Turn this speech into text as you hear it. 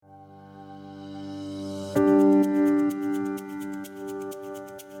Hello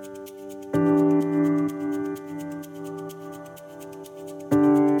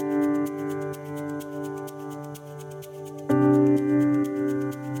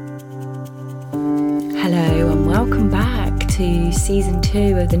and welcome back to Season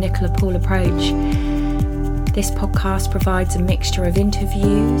 2 of the Nicola Paul Approach. This podcast provides a mixture of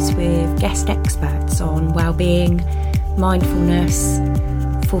interviews with guest experts on well-being, mindfulness,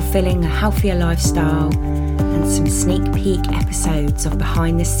 fulfilling a healthier lifestyle, and some sneak peek episodes of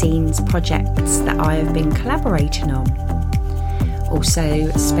behind-the-scenes projects that I have been collaborating on. Also,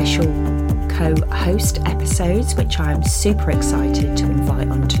 special co-host episodes, which I'm super excited to invite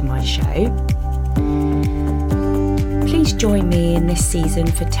onto my show. Please join me in this season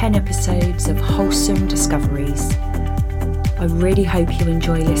for 10 episodes of wholesome discoveries. I really hope you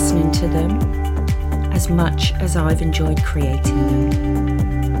enjoy listening to them as much as I've enjoyed creating them.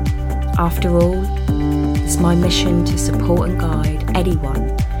 After all, it's my mission to support and guide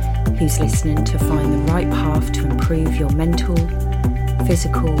anyone who's listening to find the right path to improve your mental,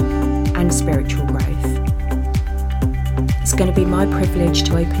 physical, and spiritual growth. It's going to be my privilege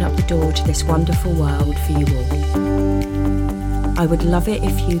to open up the door to this wonderful world for you all. I would love it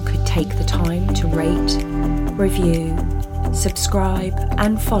if you could take the time to rate, review, subscribe,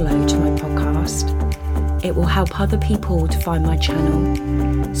 and follow to my podcast. It will help other people to find my channel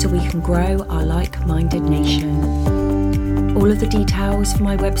so we can grow our like-minded nation. All of the details for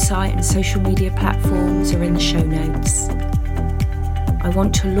my website and social media platforms are in the show notes. I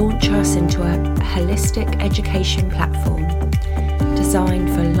want to launch us into a holistic education platform designed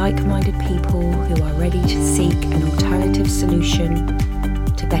for like-minded people who are ready to seek an alternative solution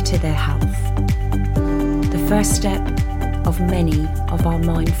to better their health. The first step of many of our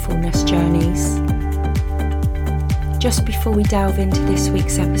mindfulness journeys. Just before we delve into this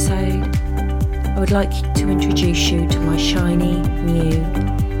week's episode, I would like to introduce you to my shiny, new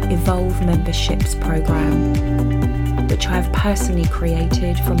Evolve Memberships program, which I have personally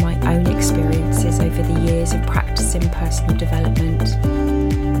created from my own experiences over the years of practicing personal development.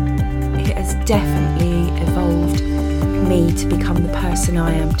 It has definitely evolved me to become the person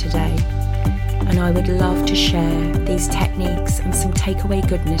I am today, and I would love to share these techniques and some takeaway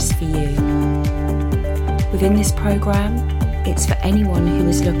goodness for you. Within this program, it's for anyone who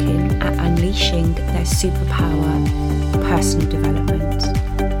is looking at unleashing their superpower, personal development.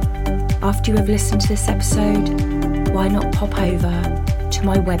 After you have listened to this episode, why not pop over to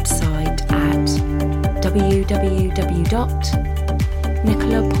my website at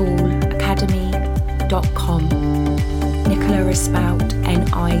www.nicolapaulacademy.com. Nicola is spelled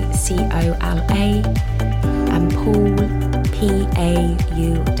Nicola and Paul Paull.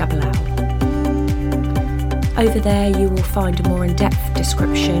 Over there you will find a more in-depth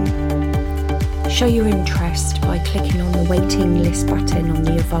description. Show your interest by clicking on the waiting list button on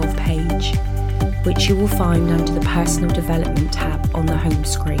the Evolve page, which you will find under the Personal Development tab on the home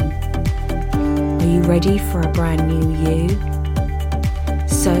screen. Are you ready for a brand new you?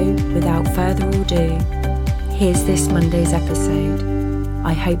 So, without further ado, here's this Monday's episode.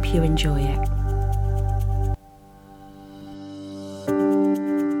 I hope you enjoy it.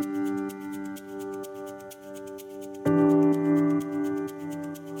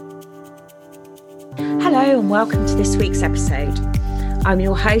 Hello and welcome to this week's episode. I'm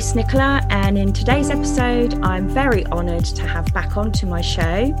your host, Nicola, and in today's episode, I'm very honoured to have back onto my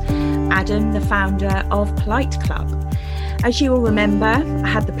show, Adam, the founder of Polite Club. As you will remember, I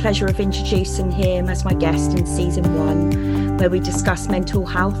had the pleasure of introducing him as my guest in Season 1, where we discussed mental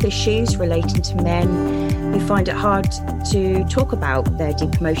health issues relating to men who find it hard to talk about their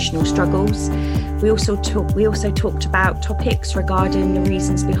deep emotional struggles. We also talked about topics regarding the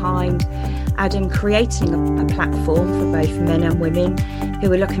reasons behind Adam creating a platform for both men and women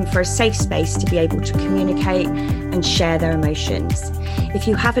who are looking for a safe space to be able to communicate and share their emotions. If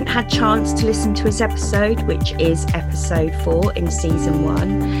you haven't had chance to listen to his episode, which is episode 4 in Season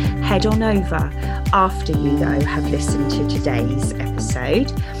 1, head on over after you though have listened to today's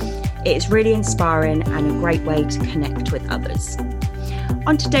episode. It is really inspiring and a great way to connect with others.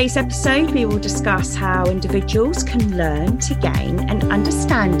 On today's episode, we will discuss how individuals can learn to gain an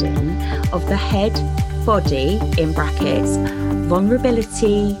understanding of the head, body, in brackets,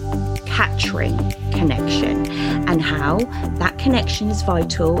 vulnerability, capturing connection, and how that connection is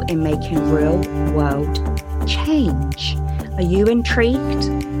vital in making real world change. Are you intrigued?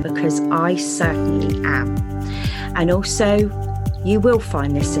 Because I certainly am. And also, you will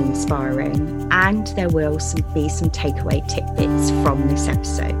find this inspiring, and there will be some takeaway tidbits from this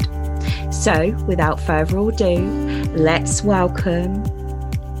episode. So, without further ado, let's welcome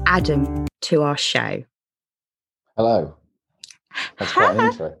Adam to our show. Hello. That's quite an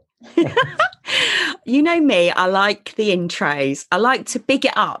intro. You know me, I like the intros. I like to big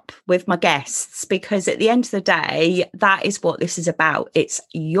it up with my guests because at the end of the day, that is what this is about. It's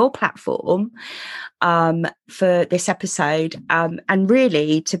your platform for this episode. And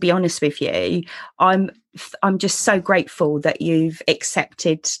really, to be honest with you, I'm just so grateful that you've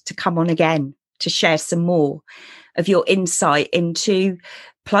accepted to come on again to share some more of your insight into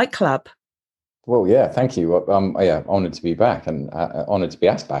Polite Club. Well, yeah, thank you. Honoured to be back and honoured to be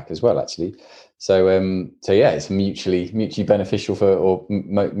asked back as well, actually. So yeah, it's mutually beneficial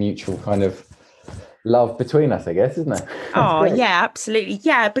mutual kind of love between us, I guess, isn't it? Oh, yeah, absolutely.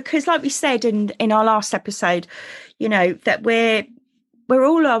 Yeah, because like we said in our last episode, you know, that we're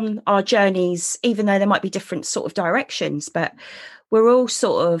all on our journeys, even though there might be different sort of directions, but we're all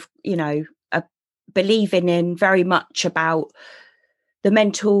sort of, you know, believing in very much about the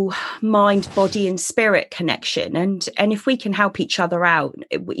mental mind, body and spirit connection. And if we can help each other out,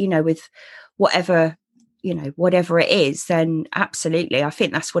 you know, with whatever it is, then absolutely. I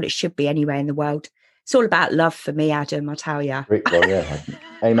think that's what it should be anyway in the world. It's all about love for me, Adam, I tell you. Well, yeah.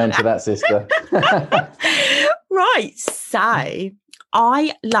 Amen to that, sister. Right. So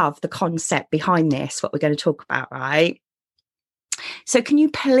I love the concept behind this, what we're going to talk about, right? So can you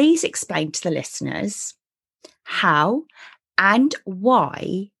please explain to the listeners how and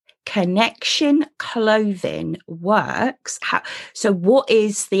why connection clothing works? So what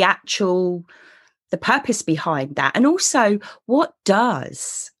is the purpose behind that? And also, what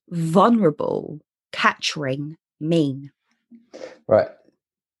does vulnerable catch ring mean? Right.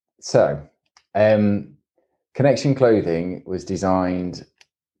 So connection clothing was designed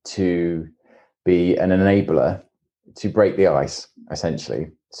to be an enabler to break the ice, essentially.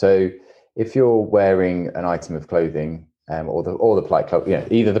 So if you're wearing an item of clothing or the Polite Club, you know,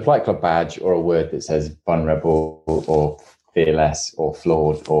 either the Polite Club badge or a word that says vulnerable or fearless or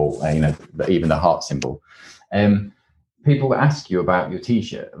flawed or, you know, even the heart symbol, people ask you about your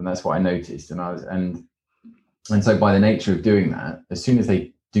T-shirt. And that's what I noticed. And so by the nature of doing that, as soon as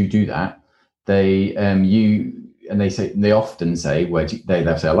they do that, they often say,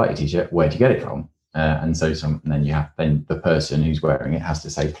 they'll say, I like your T-shirt, where'd you get it from? And then the person who's wearing it has to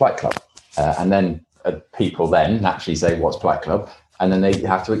say Polite Club. And then people then naturally say, what's Polite Club? And then they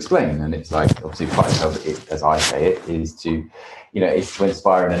have to explain. And it's like, obviously, Polite Club, as I say it, is to, you know, it's to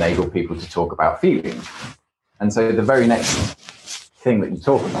inspire and enable people to talk about feelings. And so the very next thing that you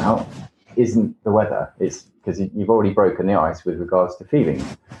talk about isn't the weather. It's because you've already broken the ice with regards to feelings.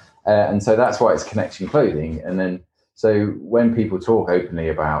 And so that's why it's connection clothing. And then, so when people talk openly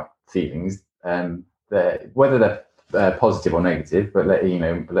about feelings, whether they're positive or negative, but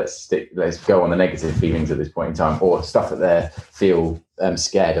let's go on the negative feelings at this point in time, or stuff that they feel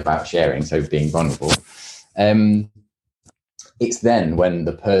scared about sharing, so being vulnerable. It's then when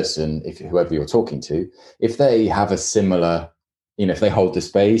the person, whoever you're talking to, if they have a similar, you know, if they hold the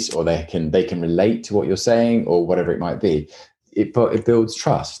space or they can relate to what you're saying or whatever it might be, it builds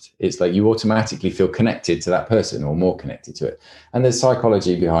trust. It's like you automatically feel connected to that person or more connected to it. And there's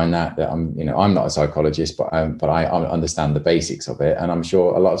psychology behind that I'm not a psychologist, but I understand the basics of it. And I'm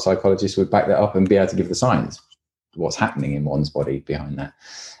sure a lot of psychologists would back that up and be able to give the science, what's happening in one's body behind that.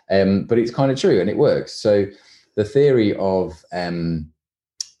 But it's kind of true and it works. So the theory of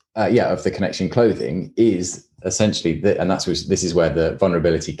the connection clothing is essentially this is where the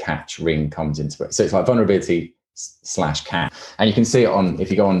vulnerability catch ring comes into it. So it's like vulnerability / catch, and you can see it if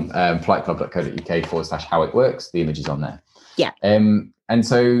you go on politeclub.co.uk/how it works, the image is on there. Yeah. And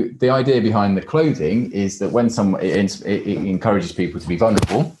so the idea behind the clothing is that when it encourages people to be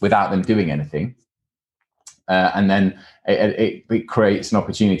vulnerable without them doing anything, and then it creates an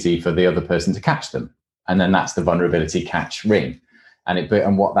opportunity for the other person to catch them, and then that's the vulnerability catch ring.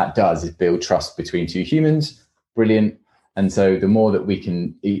 And what that does is build trust between two humans. Brilliant. And so the more that we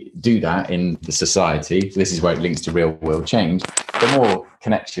can do that in the society, this is where it links to real world change, the more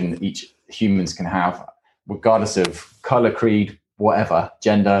connection each humans can have, regardless of color, creed, whatever,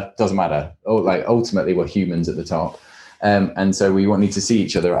 gender, doesn't matter. Ultimately, we're humans at the top. And so we need to see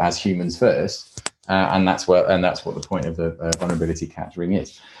each other as humans first. And that's what the point of the vulnerability catch ring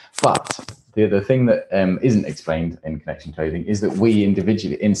is. But the other thing that isn't explained in connection clothing is that we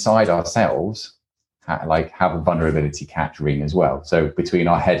individually, inside ourselves, have a vulnerability catch ring as well. So between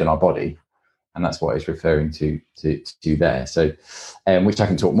our head and our body, and that's what it's referring to there. So, which I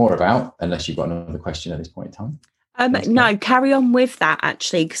can talk more about, unless you've got another question at this point in time. No, carry on with that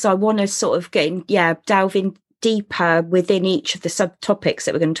actually, because I want to sort of delve in deeper within each of the subtopics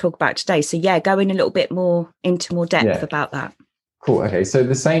that we're going to talk about today. So go in a little bit more into more depth about that. Cool. Okay. So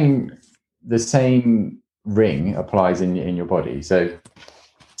the same ring applies in your body. So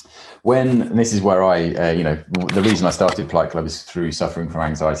and this is where I, the reason I started Polite Club is through suffering from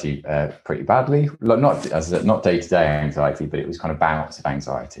anxiety pretty badly. Not day-to-day anxiety, but it was kind of bouts of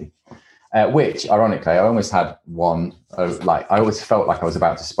anxiety, which, ironically, I almost had one. I always felt like I was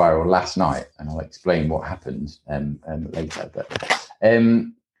about to spiral last night, and I'll explain what happened later. But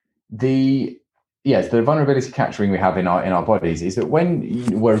the vulnerability catch ring we have in our bodies is that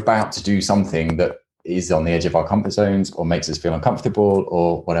when we're about to do something that is on the edge of our comfort zones or makes us feel uncomfortable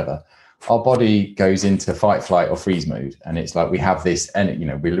or whatever, our body goes into fight, flight, or freeze mode. And it's like we have this, and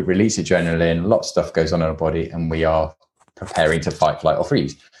we release adrenaline, lots of stuff goes on in our body, and we are preparing to fight, flight, or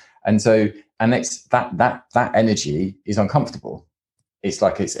freeze. And so, it's that energy is uncomfortable. It's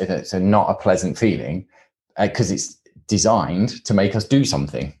like it's not a pleasant feeling because it's designed to make us do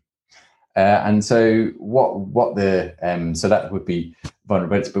something. And so so that would be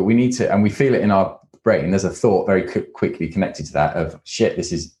vulnerability, but we need to, and we feel it in our brain. There's a thought very quickly connected to that of shit,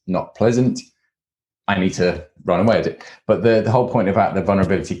 this is not pleasant. I need to run away with it. But the whole point about the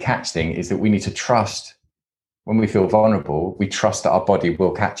vulnerability catch thing is that we need to trust when we feel vulnerable, we trust that our body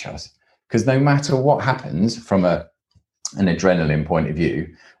will catch us, because no matter what happens from an adrenaline point of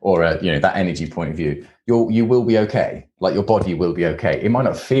view or that energy point of view, you will be okay. Like your body will be okay. It might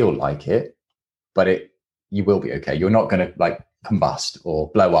not feel like it, but you will be okay. You're not going to like combust or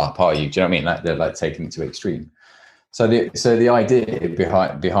blow up, are you? Do you know what I mean? Like they're like taking it to extreme. So the idea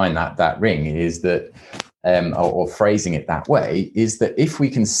behind that ring is that, or phrasing it that way, is that if we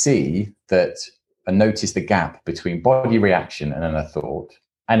can see that and notice the gap between body reaction and then a thought,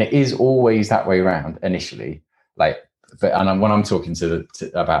 and it is always that way around initially, when I'm talking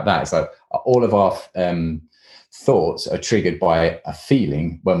about that, it's like all of our thoughts are triggered by a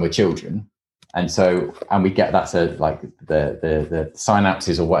feeling when we're children. And we get that to like the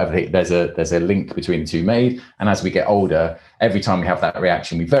synapses or whatever. There's a link between the two made. And as we get older, every time we have that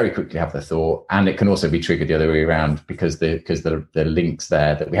reaction, we very quickly have the thought, and it can also be triggered the other way around because the links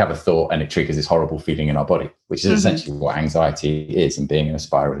there that we have a thought and it triggers this horrible feeling in our body, which is essentially what anxiety is, and being in a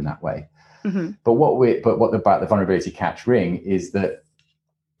spiral in that way. Mm-hmm. But what about the vulnerability catch ring is that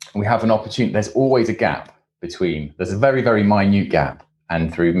we have an opportunity. There's always a gap between. There's a very, very minute gap.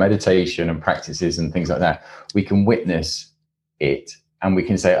 And through meditation and practices and things like that, we can witness it, and we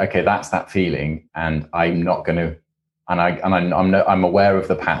can say, okay, that's that feeling, and I'm not going to, I'm aware of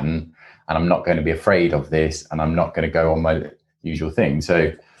the pattern, and I'm not going to be afraid of this, and I'm not going to go on my usual thing.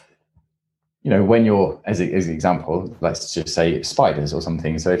 So, when you're, as an example, let's just say spiders or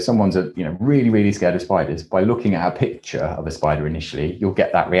something. So if someone's really, really scared of spiders, by looking at a picture of a spider initially, you'll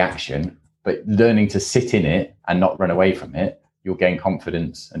get that reaction. But learning to sit in it and not run away from it, you'll gain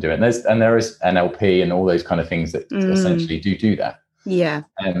confidence and do it. And there is NLP and all those kind of things that essentially do that. Yeah.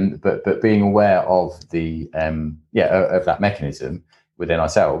 But being aware of of that mechanism within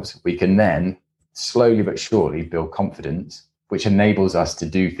ourselves, we can then slowly but surely build confidence, which enables us to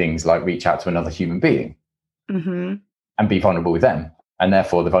do things like reach out to another human being and be vulnerable with them. And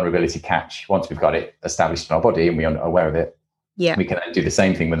therefore the vulnerability catch, once we've got it established in our body and we are aware of it, we can then do the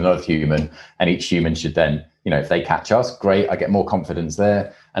same thing with another human, and each human should then, if they catch us, great, I get more confidence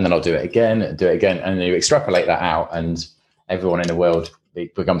there, and then I'll do it again, and then you extrapolate that out, and everyone in the world,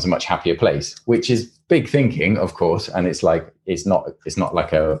 it becomes a much happier place, which is big thinking, of course, and it's not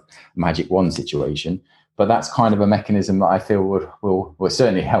like a magic wand situation, but that's kind of a mechanism that I feel will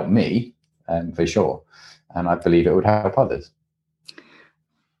certainly help me, for sure, and I believe it would help others.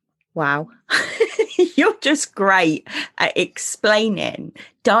 Wow. You're just great at explaining,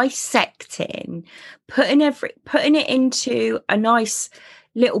 dissecting, putting it into a nice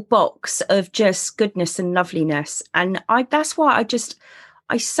little box of just goodness and loveliness. And that's why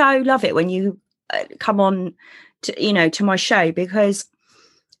I so love it when you come on to my show, because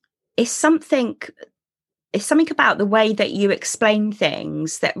it's something about the way that you explain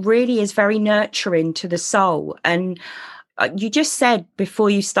things that really is very nurturing to the soul. And you just said before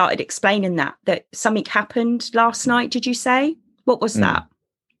you started explaining that something happened last night. Did you say? What was that?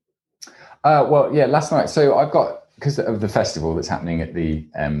 Last night. So I've got, because of the festival that's happening at the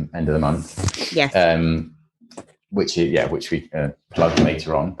end of the month. Yes. Which we plug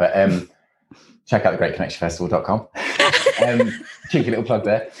later on. But check out thegreatconnectionfestival.com. Cheeky little plug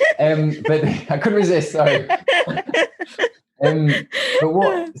there. But I couldn't resist. Sorry.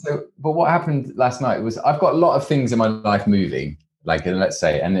 But what happened last night was, I've got a lot of things in my life moving, like, let's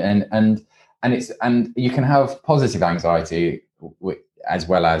say, and you can have positive anxiety as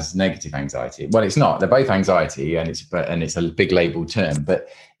well as negative anxiety. Well, it's not, they're both anxiety, and it's a big labeled term, but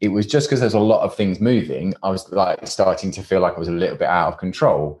it was just because there's a lot of things moving, I was like starting to feel like I was a little bit out of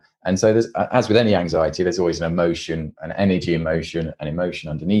control. And so there's, as with any anxiety, there's always an emotion, an energy emotion, an emotion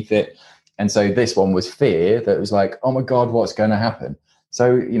underneath it. And so this one was fear, that was like, oh my God, what's going to happen?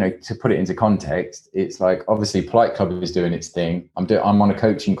 So, you know, to put it into context, it's like, obviously Polite Club is doing its thing. I'm on a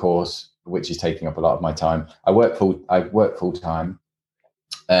coaching course, which is taking up a lot of my time. I work full time.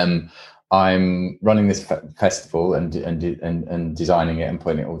 I'm running this festival and designing it and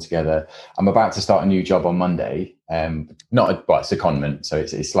putting it all together. I'm about to start a new job on Monday. It's secondment, so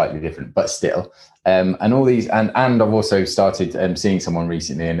it's slightly different, but still. And all these, and I've also started seeing someone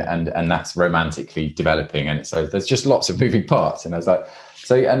recently, and that's romantically developing, and so there's just lots of moving parts. And I was like,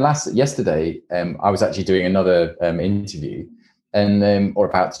 yesterday, I was actually doing another interview, and or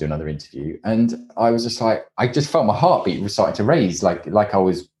about to do another interview, and I was just like, I just felt my heartbeat was starting to raise, like I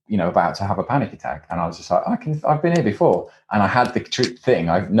was, you know, about to have a panic attack. And I was just like, I've been here before. And I had the thing,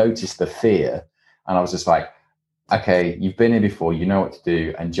 I've noticed the fear. And I was just like, okay, you've been here before, you know what to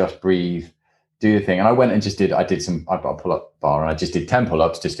do, and just breathe, do the thing. And I went and I got a pull-up bar, and I just did 10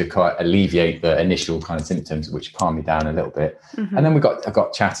 pull-ups just to kind of alleviate the initial kind of symptoms, which calmed me down a little bit. Mm-hmm. And then I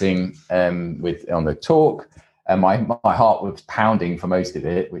got chatting on the talk. And my heart was pounding for most of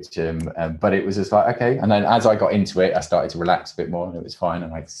it, but it was just like, okay. And then as I got into it, I started to relax a bit more, and it was fine.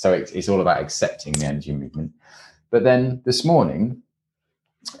 And it's all about accepting the energy movement. But then this morning,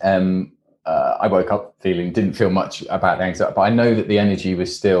 I woke up didn't feel much about the anxiety, but I know that the energy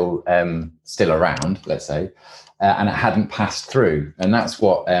was still around, let's say, and it hadn't passed through. And that's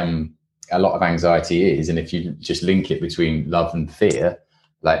what a lot of anxiety is. And if you just link it between love and fear,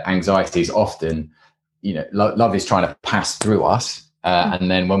 like anxiety is often, you know, love is trying to pass through us, and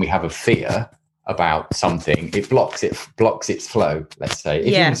then when we have a fear about something, it blocks its flow. Let's say, if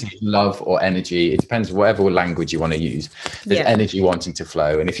you say love or energy, it depends whatever language you want to use. There's energy wanting to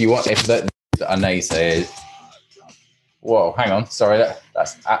flow, and if that are naysayers, whoa, hang on, sorry,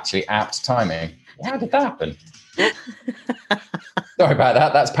 that's actually apt timing. How did that happen? Sorry about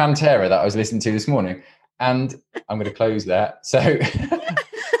that. That's Pantera that I was listening to this morning, and I'm going to close that. So.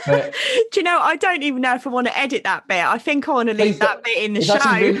 Do you know, I don't even know if I want to edit that bit. I think I want to leave that bit in the show.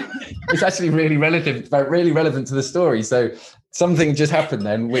 It's actually really relevant to the story. So something just happened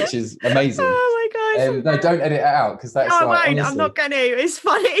then, which is amazing. Oh my God. No, don't edit it out, because that's no, I won't. I'm not going to. It's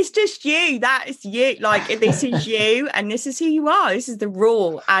funny. It's just you. That is you. Like, this is you, and this is who you are. This is the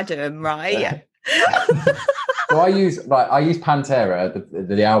raw Adam, right? So I use Pantera,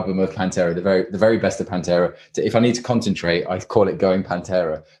 the album of Pantera, the very best of Pantera. If I need to concentrate, I call it Going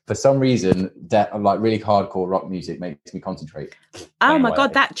Pantera. For some reason, like really hardcore rock music makes me concentrate. Oh my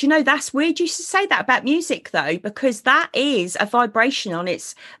God, do you know, that's weird you should say that about music though, because that is a vibration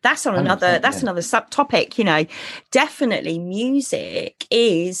that's another subtopic, you know. Definitely music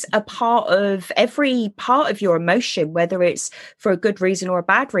is a part of every part of your emotion, whether it's for a good reason or a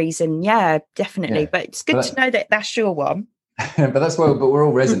bad reason. Yeah, definitely. Yeah. But it's good to know that that's your one. But we're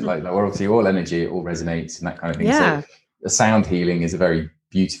all resonant, like we're obviously all energy, it all resonates and that kind of thing. Yeah. So the sound healing is a very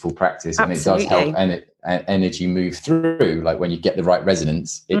beautiful practice. Absolutely. And it does help energy move through. Like when you get the right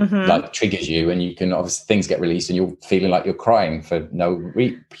resonance, it like triggers you, and you can obviously, things get released and you're feeling like you're crying for no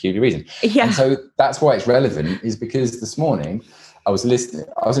peculiar reason. Yeah. And so that's why it's relevant, is because this morning I was listening,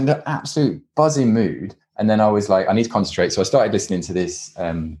 I was in an absolute buzzing mood, and then I was like, I need to concentrate. So I started listening to this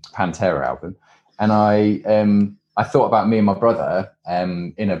Pantera album, and I thought about me and my brother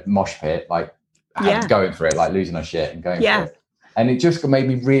in a mosh pit, like going for it, like losing our shit and going for it. And it just made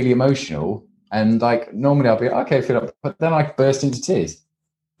me really emotional. And like, normally I'll be okay, feel up, but then I burst into tears.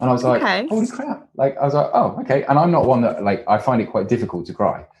 And I was like, holy crap. Like, I was like, oh, okay. And I'm not one that, like, I find it quite difficult to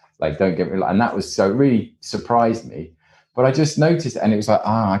cry. Like, don't get me, and that was so really surprised me. But I just noticed, and it was like,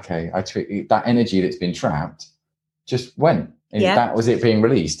 okay, that energy that's been trapped just went. And that was it being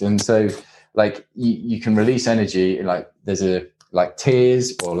released. And so, like, you can release energy, like there's like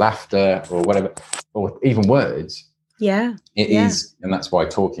tears or laughter or whatever, or even words. Yeah. It is, and that's why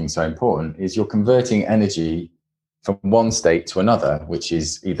talking is so important, is you're converting energy from one state to another, which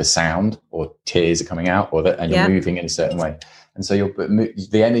is either sound or tears are coming out, and you're moving in a certain way. And so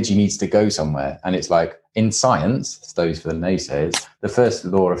the energy needs to go somewhere. And it's like, in science, those for the naysayers, the first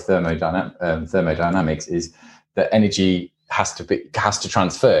law of thermodynamics is that energy has to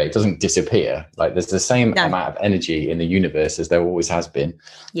transfer. It doesn't disappear. Like, there's the same amount of energy in the universe as there always has been.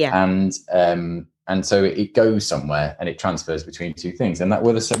 Yeah. And so it goes somewhere and it transfers between two things. And that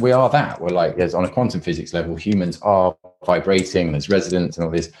we are that. We're like, there's, on a quantum physics level, humans are vibrating, and there's resonance and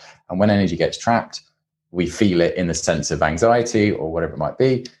all this. And when energy gets trapped, we feel it in the sense of anxiety or whatever it might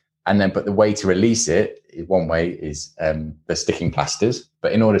be. But the way to release it, one way is the sticking plasters.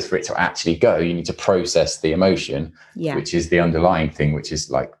 But in order for it to actually go, you need to process the emotion, which is the underlying thing, which is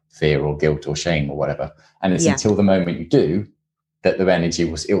like fear or guilt or shame or whatever. And it's until the moment you do that the energy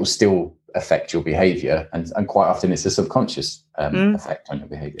will still affect your behavior. And quite often it's a subconscious effect on your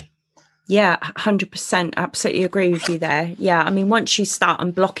behavior. Yeah, 100%. Absolutely agree with you there. Yeah. I mean, once you start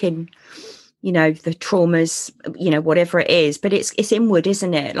unblocking, you know, the traumas, you know, whatever it is, but it's inward,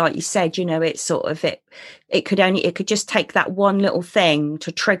 isn't it? Like you said, you know, it's sort of it could just take that one little thing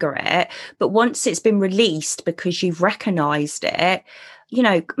to trigger it. But once it's been released because you've recognized it, you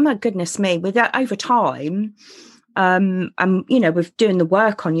know, my goodness me, with that over time, you know, with doing the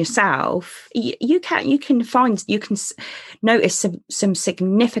work on yourself, you can notice some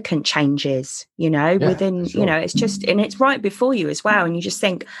significant changes, you know, within, sure. You know, it's just, and it's right before you as well. And you just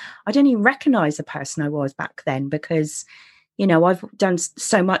think, I don't even recognize the person I was back then because, you know, I've done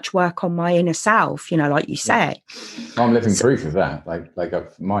so much work on my inner self, you know, like you say. I'm living proof of that.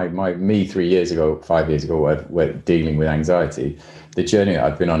 Me 5 years ago, we're dealing with anxiety. The journey that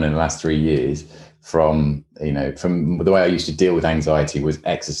I've been on in the last 3 years, from the way I used to deal with anxiety was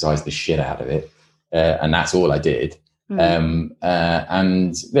exercise the shit out of it. And that's all I did. And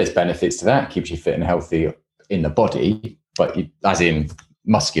there's benefits to that. Keeps you fit and healthy in the body, but as in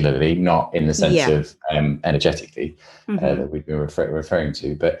muscularly, not in the sense of energetically that we've been referring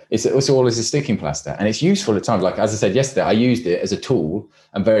to. But it's all as a sticking plaster, and it's useful at times. Like, as I said yesterday, I used it as a tool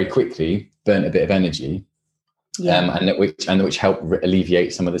and very quickly burnt a bit of energy. Which help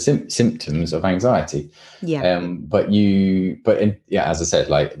alleviate some of the symptoms of anxiety. As I said,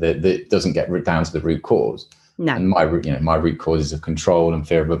 like that doesn't get down to the root cause. No. And my root causes of control and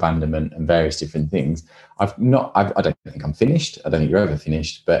fear of abandonment and various different things. I don't think I'm finished. I don't think you're ever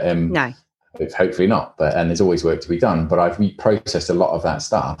finished, but no, hopefully not. And there's always work to be done. But I've processed a lot of that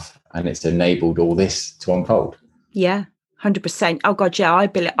stuff, and it's enabled all this to unfold. Yeah. 100%. Oh God, yeah. I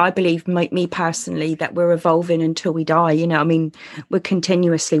believe me personally that we're evolving until we die. You know, I mean, we're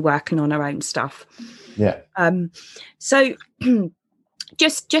continuously working on our own stuff. Yeah. So,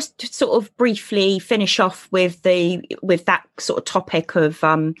 just to sort of briefly finish off with that sort of topic of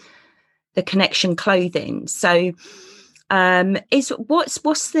the connection clothing. So,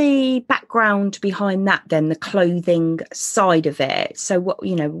 what's the background behind that then? The clothing side of it. So,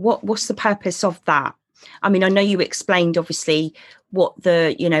 what's the purpose of that? I mean, I know you explained obviously what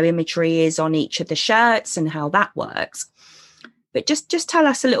the, you know, imagery is on each of the shirts and how that works, but just tell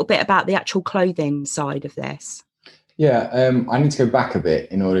us a little bit about the actual clothing side of this. Yeah, I need to go back a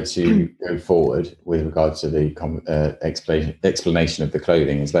bit in order to go forward with regards to the explanation of the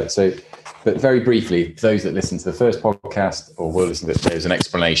clothing. But very briefly, for those that listen to the first podcast or will listen to it, there's an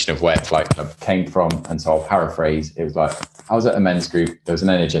explanation of where Flight Club came from. And so I'll paraphrase. It was like, I was at a men's group. There was an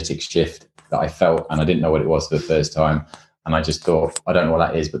energetic shift that I felt, and I didn't know what it was for the first time. And I just thought, I don't know what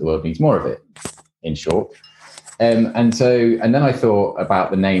that is, but the world needs more of it, in short. And then I thought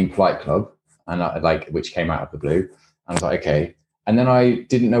about the name Flight Club, which came out of the blue. I was like, okay. And then I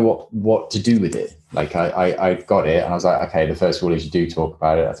didn't know what to do with it. Like I got it, and I was like, okay, the first rule is you do talk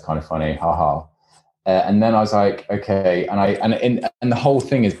about it. That's kind of funny, haha. And then I was like, okay. And the whole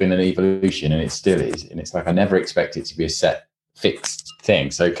thing has been an evolution, and it still is. And it's like, I never expect it to be a set fixed thing.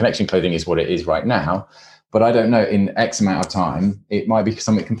 So connection clothing is what it is right now, but I don't know, in X amount of time it might be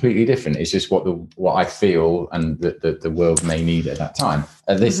something completely different. It's just what I feel and the world may need at that time.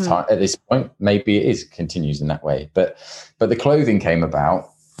 At this time, at this point, maybe it continues in that way. But the clothing came about,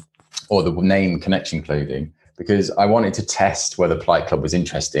 or the name Connection Clothing, because I wanted to test whether Flight Club was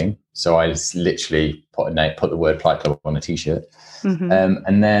interesting. So I just literally put the word Flight Club on a t-shirt.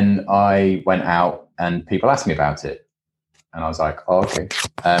 And then I went out and people asked me about it. And I was like, oh, okay.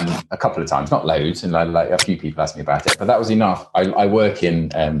 A couple of times, not loads. And like a few people asked me about it, but that was enough. I work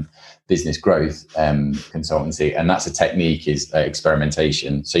in business growth consultancy, and that's a technique, is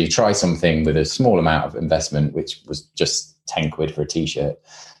experimentation. So you try something with a small amount of investment, which was just 10 quid for a t-shirt,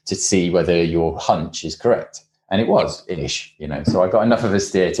 to see whether your hunch is correct. And it was ish, you know. So I got enough of a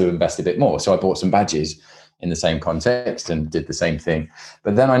steer to invest a bit more. So I bought some badges in the same context and did the same thing.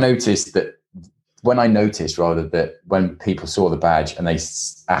 But then I noticed that when people saw the badge and they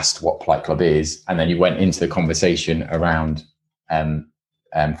asked what Flight Club is, and then you went into the conversation around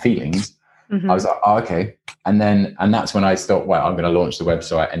feelings, I was like, oh, okay. And that's when I thought, well, I'm going to launch the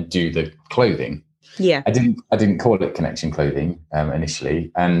website and do the clothing. Yeah. I didn't call it Connection Clothing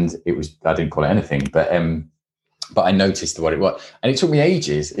initially, and I didn't call it anything, but but I noticed what it was, and it took me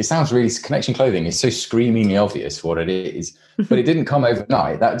ages. It sounds really, Connection Clothing is so screamingly obvious what it is, but it didn't come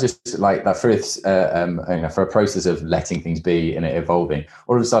overnight. That just like that for a process of letting things be and it evolving.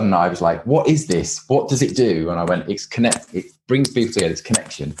 All of a sudden, I was like, "What is this? What does it do?" And I went, "It's connect. It brings people together. It's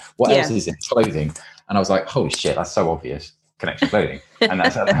connection. What else is it? Clothing." And I was like, "Holy shit, that's so obvious. Connection Clothing," and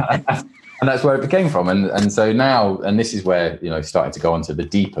that's. And that's where it became from. And so now, and this is where, starting to go on to the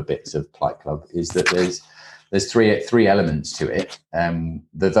deeper bits of Polite Club, is that there's three elements to it.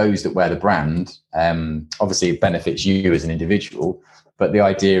 Those that wear the brand, obviously it benefits you as an individual, but the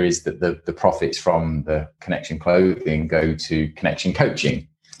idea is that the profits from the Connection Clothing go to Connection Coaching.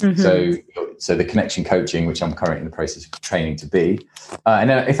 Mm-hmm. So the Connection Coaching, which I'm currently in the process of training to be, and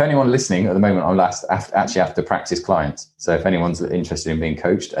then if anyone listening at the moment, I'm actually after practice clients. So if anyone's interested in being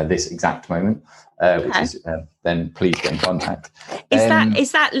coached at this exact moment, then please get in contact.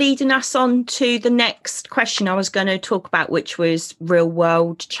 Is that leading us on to the next question I was going to talk about, which was real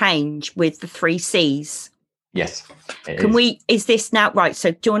world change with the 3 C's? Yes. Is this now right?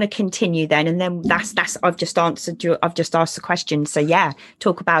 So do you want to continue then? And then that's I've just answered you. I've just asked the question. So yeah,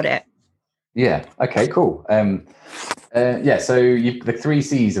 talk about it. Yeah. Okay, cool. So the 3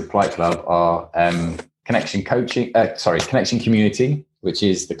 C's of Polite Club are Connection Community, which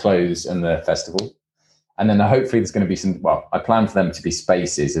is the clothes and the festival. And then hopefully there's going to be I plan for them to be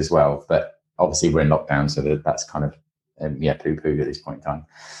spaces as well, but obviously we're in lockdown, so that's kind of poo-poo at this point in time.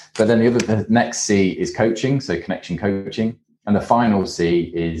 But then the next C is coaching, so Connection Coaching, and the final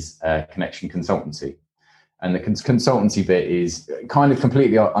C is Connection Consultancy. And the consultancy bit is kind of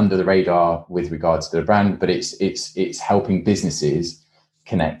completely under the radar with regards to the brand, but it's helping businesses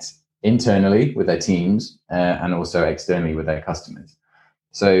connect internally with their teams and also externally with their customers.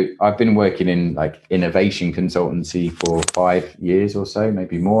 So I've been working in like innovation consultancy for 5 years or so,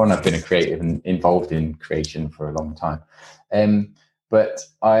 maybe more, and I've been a creative and involved in creation for a long time. But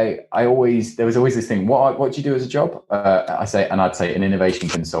there was always this thing. What do you do as a job? I'd say an innovation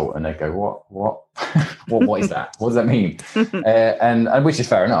consultant. They go, what is that? What does that mean? And which is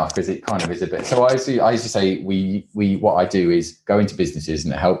fair enough, because it kind of is a bit. So I used to say what I do is go into businesses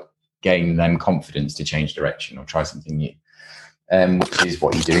and help gain them confidence to change direction or try something new. Which is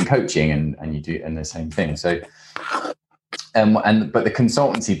what you do in coaching, and you do the same thing. So, but the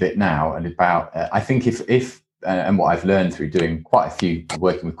consultancy bit now, and about I think if and what I've learned through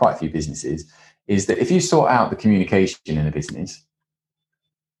working with quite a few businesses, is that if you sort out the communication in a business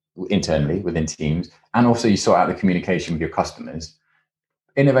internally within teams, and also you sort out the communication with your customers,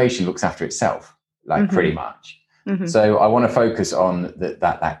 innovation looks after itself, pretty much. Mm-hmm. So I want to focus on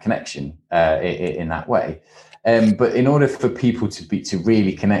that connection in that way. But in order for people to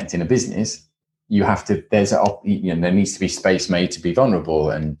really connect in a business, you have to. There needs to be space made to be vulnerable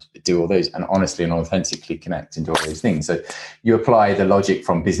and do all those, and honestly and authentically connect and do all those things. So you apply the logic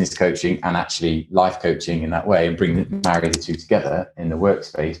from business coaching and actually life coaching in that way, and marry the two together in the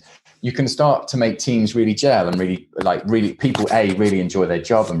workspace. You can start to make teams really gel and really people really enjoy their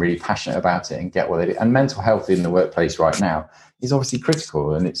job and really passionate about it and get what they do. And mental health in the workplace right now is obviously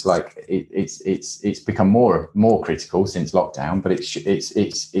critical, and it's it's become more critical since lockdown. But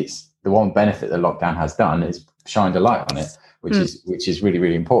it's the one benefit that lockdown has done is shined a light on it, which is really,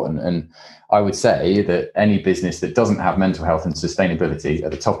 really important. And I would say that any business that doesn't have mental health and sustainability at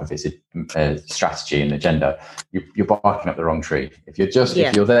the top of its strategy and agenda, you're barking up the wrong tree. If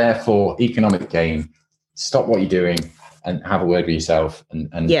you're there for economic gain, stop what you're doing and have a word with yourself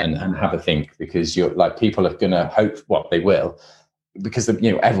and have a think, because you're people are going to hope they will, because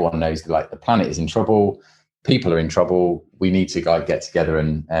everyone knows that the planet is in trouble, people are in trouble. We need to get together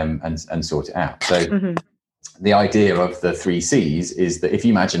and sort it out. So the idea of the 3 C's is that if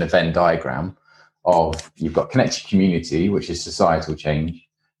you imagine a Venn diagram of, you've got connection community, which is societal change,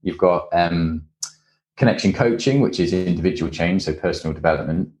 you've got connection coaching, which is individual change, so personal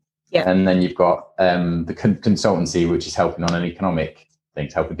development. Yeah. And then you've got the consultancy, which is helping on an economic thing,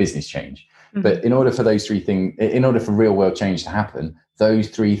 to help with business change. Mm-hmm. But in order for those 3 things, in order for real world change to happen, those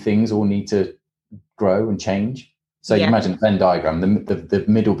 3 things all need to grow and change. So you imagine a Venn diagram, the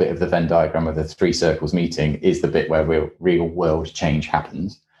middle bit of the Venn diagram of the 3 circles meeting is the bit where real world change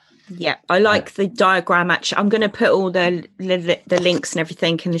happens. Yeah, I like the diagram. Actually, I'm going to put all the links and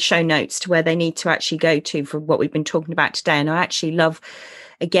everything in the show notes to where they need to actually go to for what we've been talking about today. And I actually love,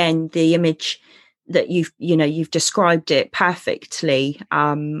 again, the image that you've described it perfectly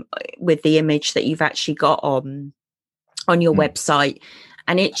with the image that you've actually got on your website.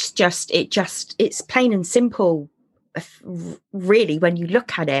 And it's plain and simple, really, when you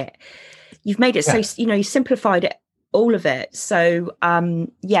look at it. You've made it so, you simplified it, all of it. So,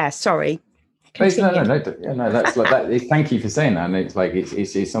 sorry. Continue. No, that's like that. Thank you for saying that. And it's like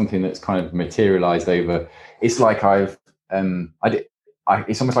it's something that's kind of materialized over. It's like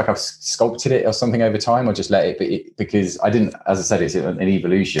it's almost like I've sculpted it or something over time, or just let it be, because I didn't, as I said, it's an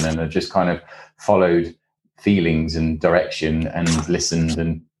evolution, and I've just kind of followed feelings and direction and listened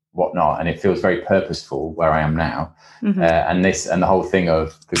and whatnot, and it feels very purposeful where I am now. And the whole thing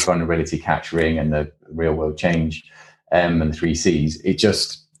of the vulnerability catch ring and the real world change, and the 3 C's, it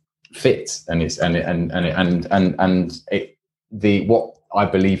just fits, and what I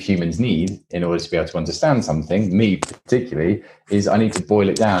believe humans need in order to be able to understand something, me particularly, is I need to boil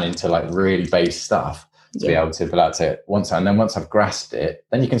it down into like really base stuff to be able to once I've grasped it,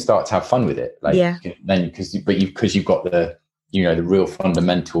 then you can start to have fun with it. Because you've got the the real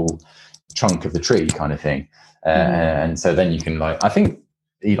fundamental trunk of the tree kind of thing, and so then you can, like, I think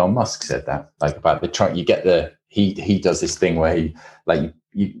Elon Musk said that, like, about the trunk. You get he does this thing where he, like,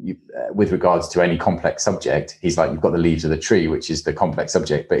 you with regards to any complex subject, he's like, you've got the leaves of the tree, which is the complex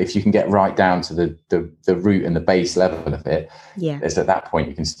subject, but if you can get right down to the root and the base level of it, it's at that point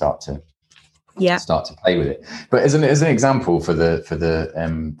you can start to play with it. But as an example for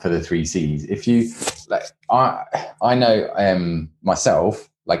the 3 C's, if you, like, I know myself,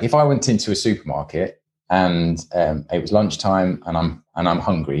 like, if I went into a supermarket and it was lunchtime and I'm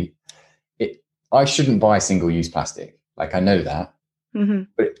hungry, I shouldn't buy single-use plastic. Like, I know that.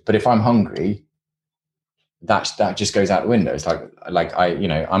 But if I'm hungry, that just goes out the window. It's like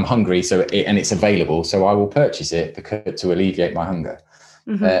I'm hungry, and it's available, so I will purchase it to alleviate my hunger.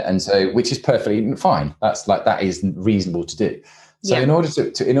 And so, which is perfectly fine. That is reasonable to do. So in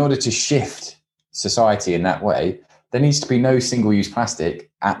order to shift society in that way, there needs to be no single-use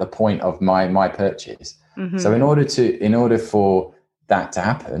plastic at the point of my purchase. So in order for that to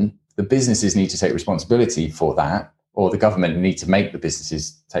happen, the businesses need to take responsibility for that, or the government need to make the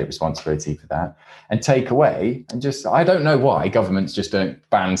businesses take responsibility for that, and take away, and just, I don't know why governments just don't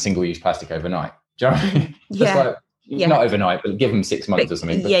ban single-use plastic overnight. Do you know what I mean? Not overnight, but give them 6 months or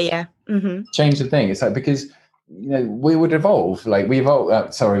something. Change the thing. It's like, because we would evolve, like we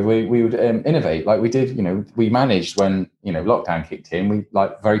would innovate, like we did. We managed when lockdown kicked in. We,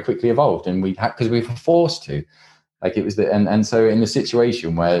 like, very quickly evolved, and we had, because we were forced to. Like, it was and so in the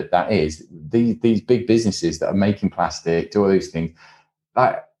situation where that is, these big businesses that are making plastic, do all these things,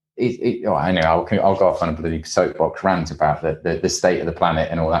 I know I'll go off on a bloody soapbox rant about the state of the planet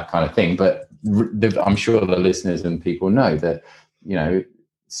and all that kind of thing, but I'm sure the listeners and people know that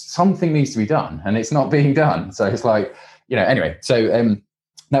something needs to be done, and it's not being done. So it's like, anyway. So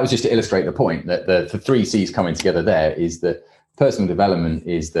that was just to illustrate the point that the 3 C's coming together there is that personal development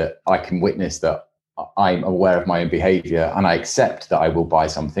is that I can witness that I'm aware of my own behavior, and I accept that I will buy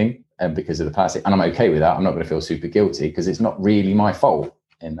something because of the plastic, and I'm okay with that. I'm not going to feel super guilty because it's not really my fault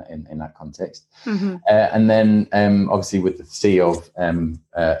in that context. And then obviously with the C of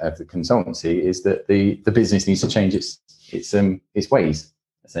the consultancy is that the business needs to change its ways,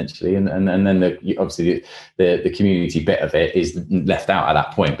 essentially, and then obviously the community bit of it is left out at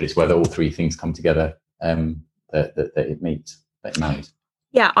that point, but it's where all 3 things come together that it meets, that it marries.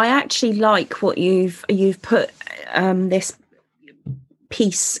 Yeah, I actually like what you've put. This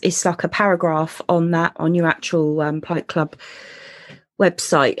piece is like a paragraph on your actual Plight Club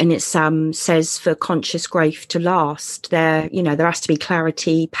website, and it says, for conscious growth to last, there has to be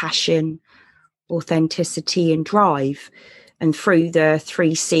clarity, passion, authenticity, and drive. And through the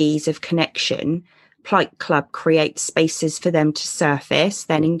 3 C's of connection, Plight Club creates spaces for them to surface,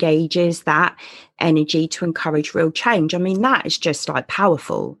 then engages that energy to encourage real change. I mean, that is just, like,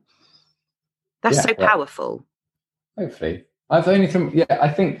 powerful. That's so powerful. Hopefully. I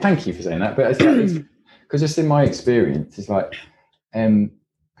think, thank you for saying that, but it's like, because just in my experience, it's like,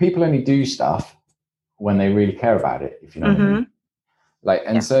 people only do stuff when they really care about it, if you know what I mean. Like,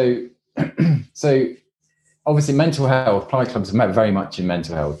 and so obviously mental health, Plight Clubs are very much in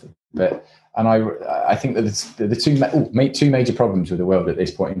mental health, but I think that the two major problems with the world at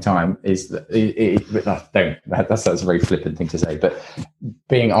this point in time is that that's a very flippant thing to say, but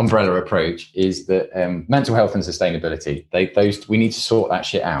being umbrella approach is that mental health and sustainability, we need to sort that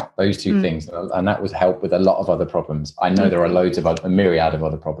shit out, those 2 things, and that would help with a lot of other problems. I know there are loads of a myriad of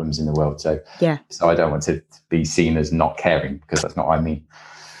other problems in the world, so I don't want to be seen as not caring, because that's not what I mean.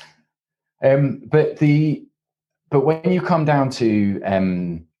 But when you come down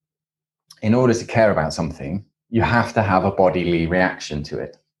to in order to care about something, you have to have a bodily reaction to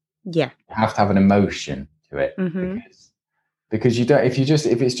it. Yeah. You have to have an emotion to it, because you don't, if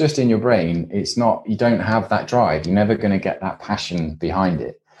it's just in your brain, it's not, you don't have that drive. You're never going to get that passion behind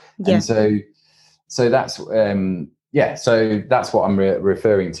it. Yeah. And so that's Yeah, so that's what I'm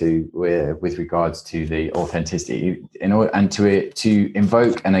referring to with regards to the authenticity. In order and to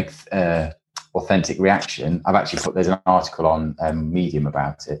invoke an authentic reaction, I've actually there's an article on Medium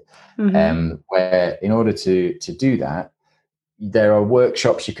about it, where in order to do that, there are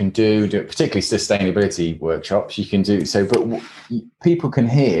workshops you can do, particularly sustainability workshops you can do. So, but people can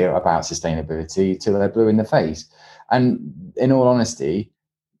hear about sustainability till they're blue in the face, and in all honesty,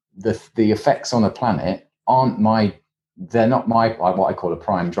 the effects on the planet they're not my what I call a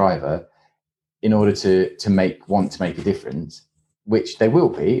prime driver in order to want to make a difference, which they will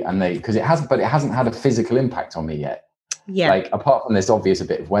be, and because it hasn't had a physical impact on me yet. Yeah. Like, apart from this obvious a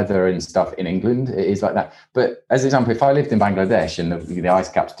bit of weather and stuff in England, it is like that. But as an example, if I lived in Bangladesh and the ice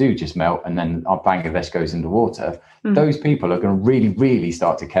caps do just melt and then our Bangladesh goes underwater, those people are going to really, really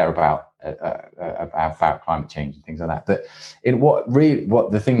start to care about climate change and things like that. But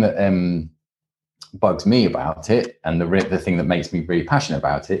what the thing that bugs me about it, and the thing that makes me really passionate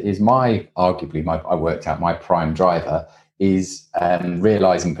about it, is I worked out my prime driver is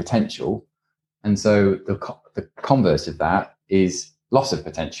realizing potential. And so the converse of that is loss of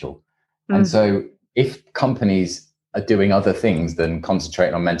potential. And so if companies are doing other things than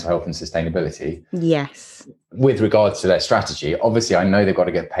concentrating on mental health and sustainability, yes, with regards to their strategy, obviously I know they've got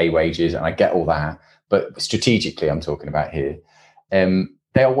to pay wages and I get all that, but strategically I'm talking about here,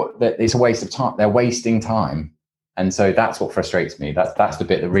 it's a waste of time. They're wasting time. And so that's what frustrates me. That's the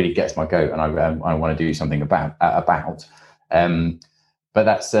bit that really gets my goat, and I want to do something about. But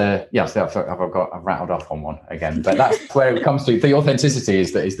that's I've rattled off on one again. But that's where it comes to. The authenticity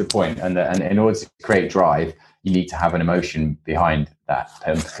is the point, and in order to create drive, you need to have an emotion behind that.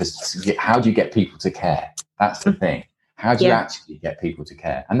 Because how do you get people to care? That's the thing. How do you actually get people to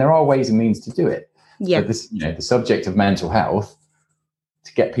care? And there are ways and means to do it. Yeah. But the subject of mental health,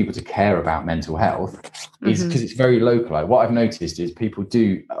 to get people to care about mental health, is because it's very local. Like, what I've noticed is people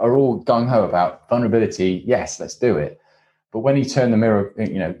are all gung ho about vulnerability. Yes, let's do it. But when you turn the mirror,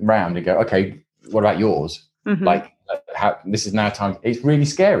 round and go, okay, what about yours? Like, this is now time. It's really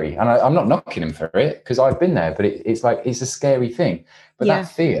scary, and I'm not knocking him for it because I've been there. But it's a scary thing. But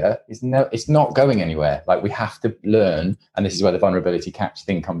that fear it's not going anywhere. Like, we have to learn, and this is where the vulnerability catch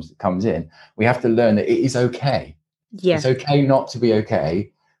thing comes in. We have to learn that it is okay. Yeah. It's okay not to be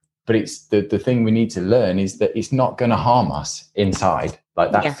okay, but it's the thing we need to learn is that it's not going to harm us inside.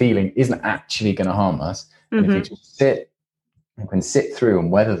 Like, that feeling isn't actually going to harm us. And if you just sit through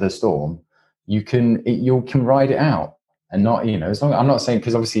and weather the storm, you can ride it out. And not, as long, I'm not saying,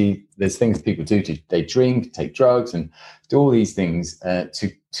 because obviously there's things people do. They drink, take drugs, and do all these things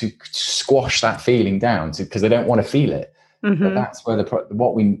to squash that feeling down, because they don't want to feel it. But that's where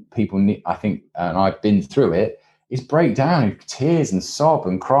people need, I think, and I've been through it, is break down in tears and sob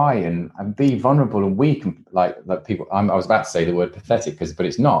and cry and be vulnerable and weak, and like people. I was about to say the word pathetic, but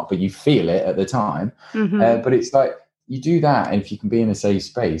it's not. But you feel it at the time. But it's like, you do that, and if you can be in a safe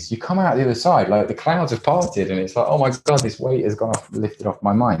space, you come out the other side like the clouds have parted, and it's like, oh my God, this weight has lifted off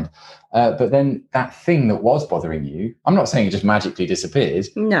my mind. But then that thing that was bothering you, I'm not saying it just magically disappears.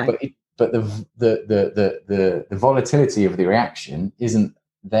 No. But the volatility of the reaction isn't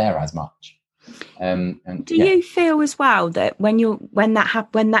there as much. Do you feel as well that when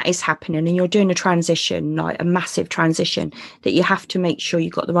that is happening and you're doing a transition, like a massive transition, that you have to make sure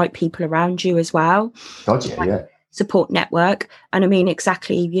you've got the right people around you as well? Gotcha, Support network. And I mean,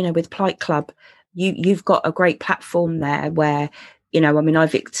 exactly, with Plight Club, you've got a great platform there where, I mean,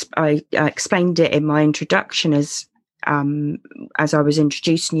 I explained it in my introduction as I was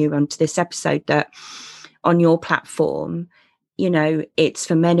introducing you onto this episode, that on your platform, it's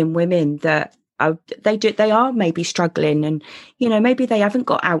for men and women that they are maybe struggling, and maybe they haven't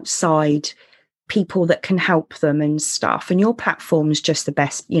got outside people that can help them and stuff, and your platform's just the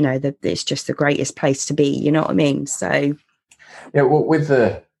best. It's just the greatest place to be, you know what I mean? So well, with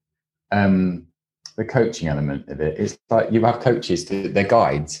the coaching element of it, it's like you have coaches, they're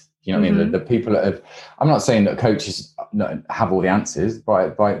guides, you know what I mean? The people that have, I'm not saying that coaches have all the answers,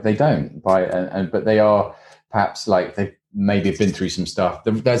 but they don't, but they are perhaps, like, they maybe have been through some stuff.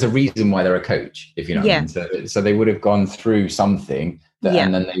 There's a reason why they're a coach, if you know what I mean. So they would have gone through something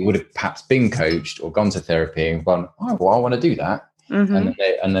and then they would have perhaps been coached or gone to therapy and gone, oh, well, I want to do that. And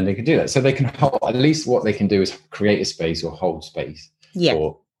then they can do that. So they can hold, at least what they can do is create a space or hold space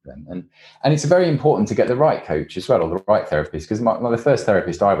for them. And it's very important to get the right coach as well, or the right therapist, because the first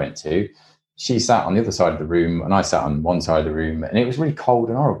therapist I went to, she sat on the other side of the room and I sat on one side of the room, and it was really cold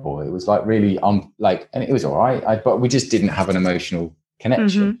and horrible. It was like really and it was all right, but we just didn't have an emotional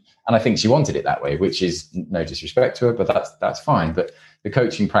connection. And I think she wanted it that way, which is no disrespect to her, but that's fine. But the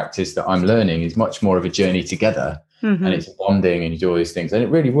coaching practice that I'm learning is much more of a journey together, and it's bonding, and you do all these things, and it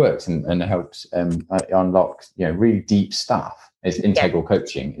really works and helps unlock really deep stuff. It's integral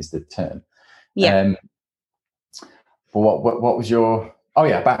coaching is the term. But what was your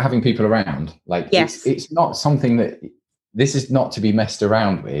about having people around? Like it's not something that this is not to be messed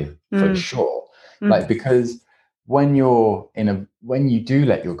around with for sure. Like, because when you do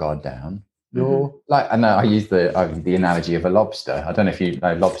let your guard down, you're like, I know I use the analogy of a lobster. I don't know if you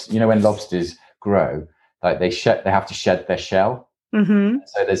know lobster. When lobsters grow, like they have to shed their shell. So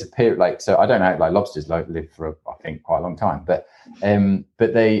there's a period, so I don't know, like lobsters live for I think quite a long time, but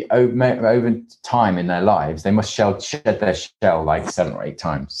they over time in their lives they must shed their shell like 7 or 8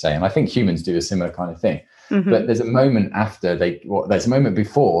 times, say, and I think humans do a similar kind of thing. But there's a moment after there's a moment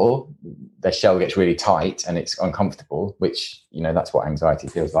before their shell gets really tight and it's uncomfortable, which that's what anxiety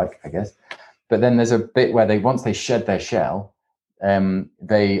feels like, I guess. But then there's a bit where once they shed their shell,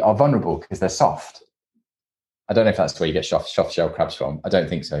 they are vulnerable because they're soft. I don't know if that's where you get soft shell crabs from. I don't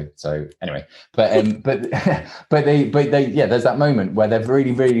think so. So anyway, but they there's that moment where they're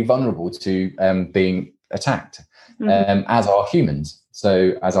really, really vulnerable to being attacked, as are humans.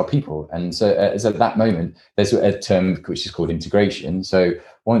 So as are people. And so as at that moment, there's a term which is called integration. So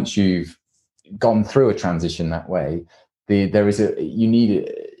once you've gone through a transition that way, you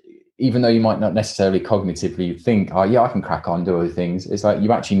need, even though you might not necessarily cognitively think, I can crack on, do other things. It's like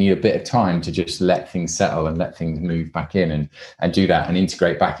you actually need a bit of time to just let things settle and let things move back in and do that and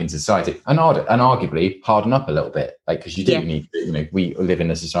integrate back into society and arguably harden up a little bit, like, because you do need, we live in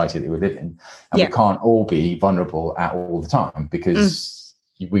the society that we live in, and we can't all be vulnerable at all the time, because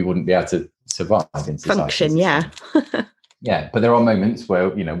we wouldn't be able to survive in society. Function, but there are moments where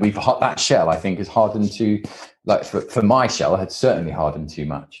we've that shell, I think, is hardened to, like for my shell had certainly hardened too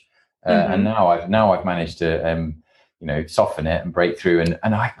much. And now I've managed to soften it and break through, and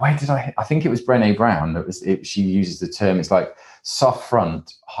I think it was Brené Brown she uses the term, it's like soft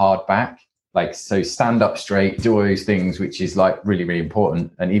front, hard back, like, so stand up straight, do all those things, which is like really, really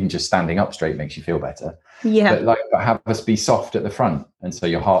important, and even just standing up straight makes you feel better. But have us be soft at the front, and so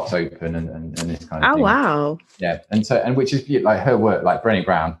your heart's open and this kind of thing. Wow. And which is like her work, like Brené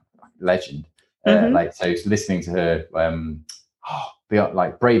Brown, legend. So listening to her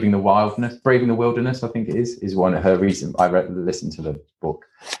like braving the wilderness, I think it is one of her recent. I listened to the book,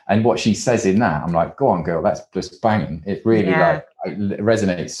 and what she says in that, I'm like, go on, girl, that's just banging. It really it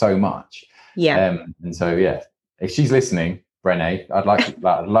resonates so much. And so if she's listening, Brené, I'd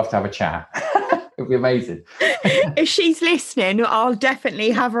love to have a chat. It'd be amazing. If she's listening, I'll definitely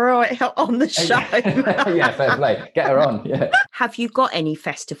have her on the show. Fair play. Get her on. Have you got any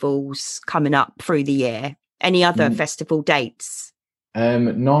festivals coming up through the year? Any other festival dates?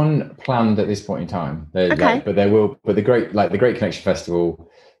 None planned at this point in time. But there will. But the Great Connection Festival,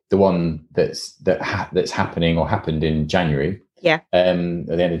 the one that's happening or happened in January. At the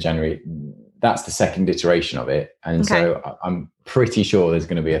end of January, that's the second iteration of it, and so I'm pretty sure there's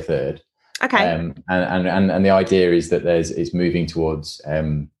going to be a third. And the idea is that it's moving towards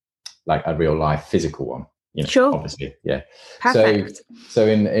like a real life physical one. Sure. Obviously, Perfect. So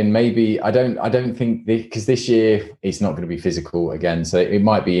in maybe I don't think because this year it's not going to be physical again. So it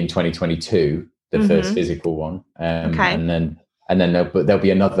might be in 2022 the first physical one, and then there'll be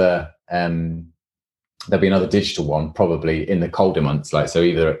another digital one probably in the colder months, like so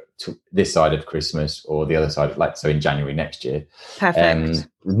either this side of Christmas or the other side of so in January next year. Perfect.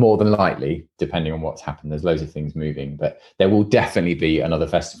 More than likely, depending on what's happened. There's loads of things moving, but there will definitely be another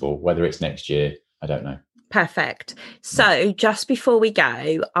festival. Whether it's next year, I don't know. Perfect. So just before we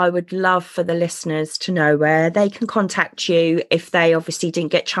go, I would love for the listeners to know where they can contact you if they obviously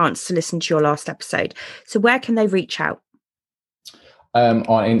didn't get a chance to listen to your last episode. So where can they reach out? On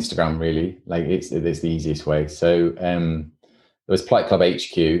Instagram, really. Like it's the easiest way. So there's Plight Club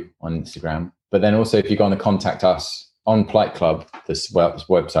HQ on Instagram, but then also if you go on the contact us on Plight Club, this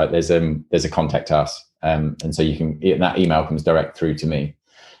website, there's a contact us, and so you can, that email comes direct through to me.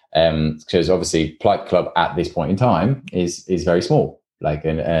 Because obviously Plight Club at this point in time is very small,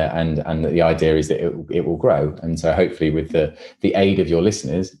 and the idea is that it will grow, and so hopefully with the aid of your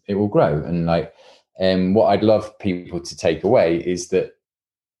listeners it will grow. And what I'd love people to take away is that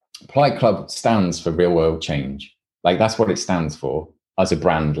Plight Club stands for real world change. Like that's what it stands for as a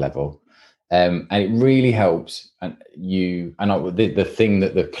brand level, and it really helps. And the thing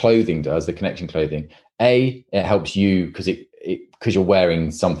that the clothing does, the connection clothing, it helps you because you're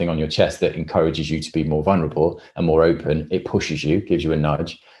wearing something on your chest that encourages you to be more vulnerable and more open. It pushes you, gives you a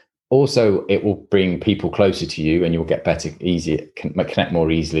nudge. Also, it will bring people closer to you, and you'll get better, easier, connect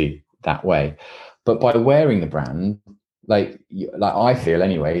more easily that way. But by wearing the brand, like I feel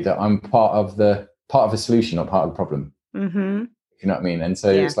anyway, that I'm part of the solution, not part of the problem. Mm-hmm. You know what I mean? And so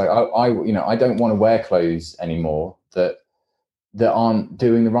it's like I don't want to wear clothes anymore that aren't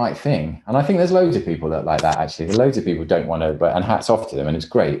doing the right thing. And I think there's loads of people that like that. Actually, there's loads of people who don't want to, and hats off to them, and it's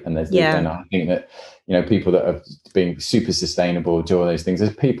great. And and I think that people that are being super sustainable, do all those things.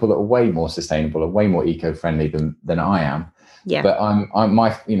 There's people that are way more sustainable and way more eco-friendly than I am. Yeah. But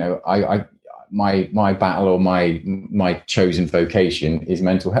my battle, or my chosen vocation is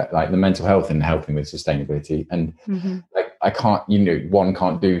mental health, like the mental health and helping with sustainability. And like I can't, one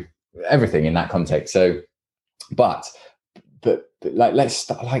can't do everything in that context. So, but like let's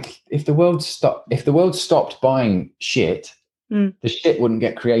start. Like if the world stopped buying shit, the shit wouldn't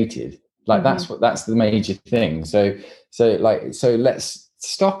get created. Like that's the major thing. So let's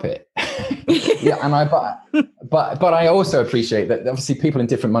stop it. Yeah, and but I also appreciate that obviously people in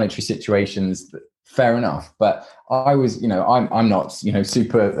different monetary situations, fair enough. But I was, I'm not,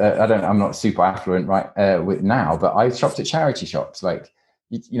 super. I'm not super affluent with now, but I shopped at charity shops, like.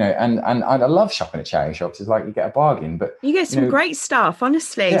 And I love shopping at charity shops. It's like you get a bargain, but you get some great stuff.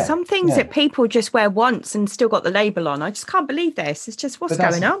 Honestly, some things that people just wear once and still got the label on. I just can't believe this. It's just what's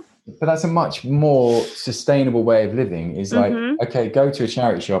going on. But that's a much more sustainable way of living. Is like, okay, go to a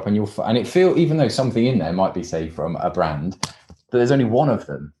charity shop and even though something in there might be, say, from a brand, but there's only one of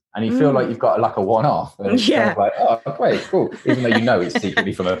them. And you feel like you've got like a one-off. And it's kind of like, oh, great, cool. Even though it's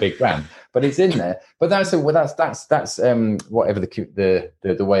secretly from a big brand, but it's in there. But that's whatever the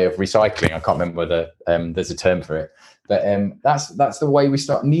way of recycling. I can't remember whether there's a term for it. But that's the way we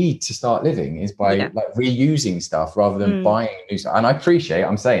need to start living, is by like reusing stuff rather than buying new stuff. And I appreciate,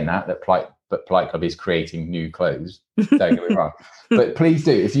 I'm saying that Polite Club is creating new clothes. Don't get me wrong. But please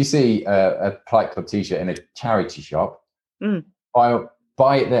do, if you see a Polite Club t-shirt in a charity shop,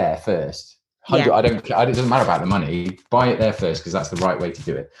 buy it there first. It doesn't matter about the money. Buy it there first, because that's the right way to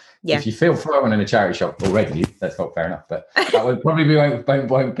do it. Yeah. If you feel for one in a charity shop already, that's not fair enough. But that would probably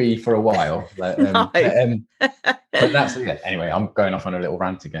won't be for a while. But that's Anyway, I'm going off on a little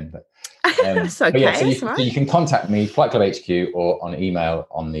rant again. But that's okay. So you can contact me, Polite Club HQ, or on email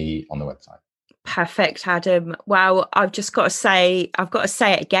on the website. Perfect, Adam. Well, I've got to say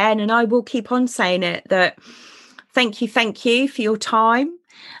it again, and I will keep on saying it, that thank you for your time.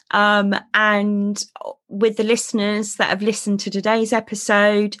 And with the listeners that have listened to today's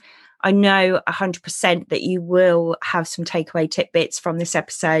episode, I know 100% that you will have some takeaway tidbits from this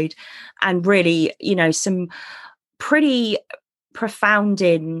episode, and really, some pretty profound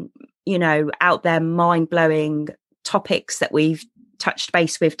out there, mind-blowing topics that we've touched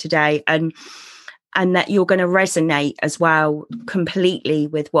base with today, and that you're going to resonate as well completely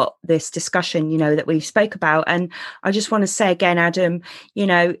with what this discussion, that we've spoke about. And I just want to say again, Adam,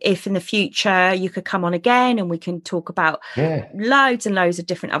 if in the future you could come on again and we can talk about loads and loads of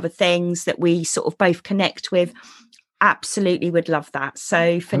different other things that we sort of both connect with, absolutely would love that.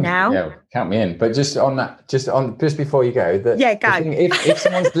 So for now, count me in. But just before you go, if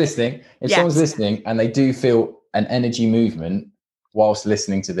someone's listening, someone's listening and they do feel an energy movement whilst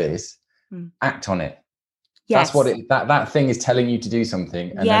listening to this, act on it. Yes. That's what that thing is telling you to do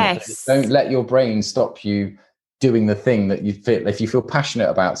something. And then don't let your brain stop you doing the thing that you feel. If you feel passionate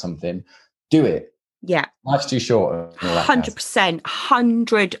about something, do it. Yeah. Life's too short. 100%.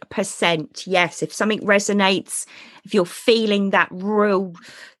 100%. Yes. If something resonates, if you're feeling that real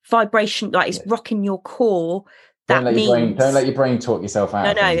vibration, like it's rocking your core, don't let your brain talk yourself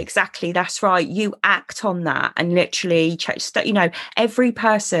out. No, exactly. That's right. You act on that and literally every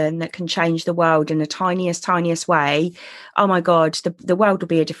person that can change the world in the tiniest way. Oh my God, the world will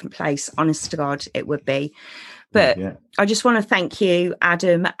be a different place. Honest to God, it would be. But I just want to thank you,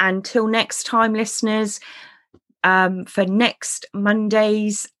 Adam. Until next time, listeners, for next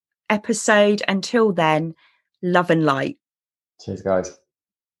Monday's episode. Until then, love and light. Cheers, guys.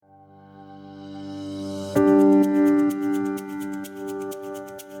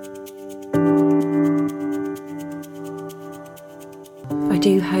 I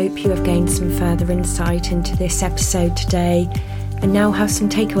do hope you have gained some further insight into this episode today and now have some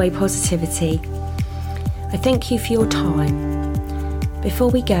takeaway positivity. I thank you for your time. Before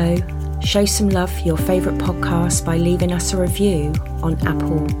we go, show some love for your favourite podcast by leaving us a review on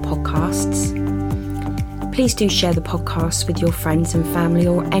Apple Podcasts. Please do share the podcast with your friends and family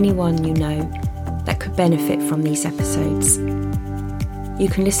or anyone you know that could benefit from these episodes. You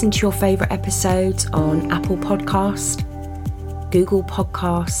can listen to your favourite episodes on Apple Podcast, Google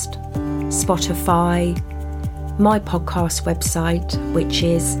Podcast, Spotify, my podcast website, which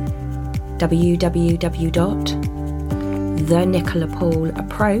is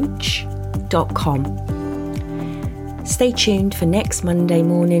www.thenicolapaulapproach.com. Stay tuned for next Monday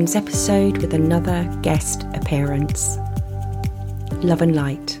morning's episode with another guest appearance. Love and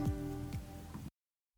light.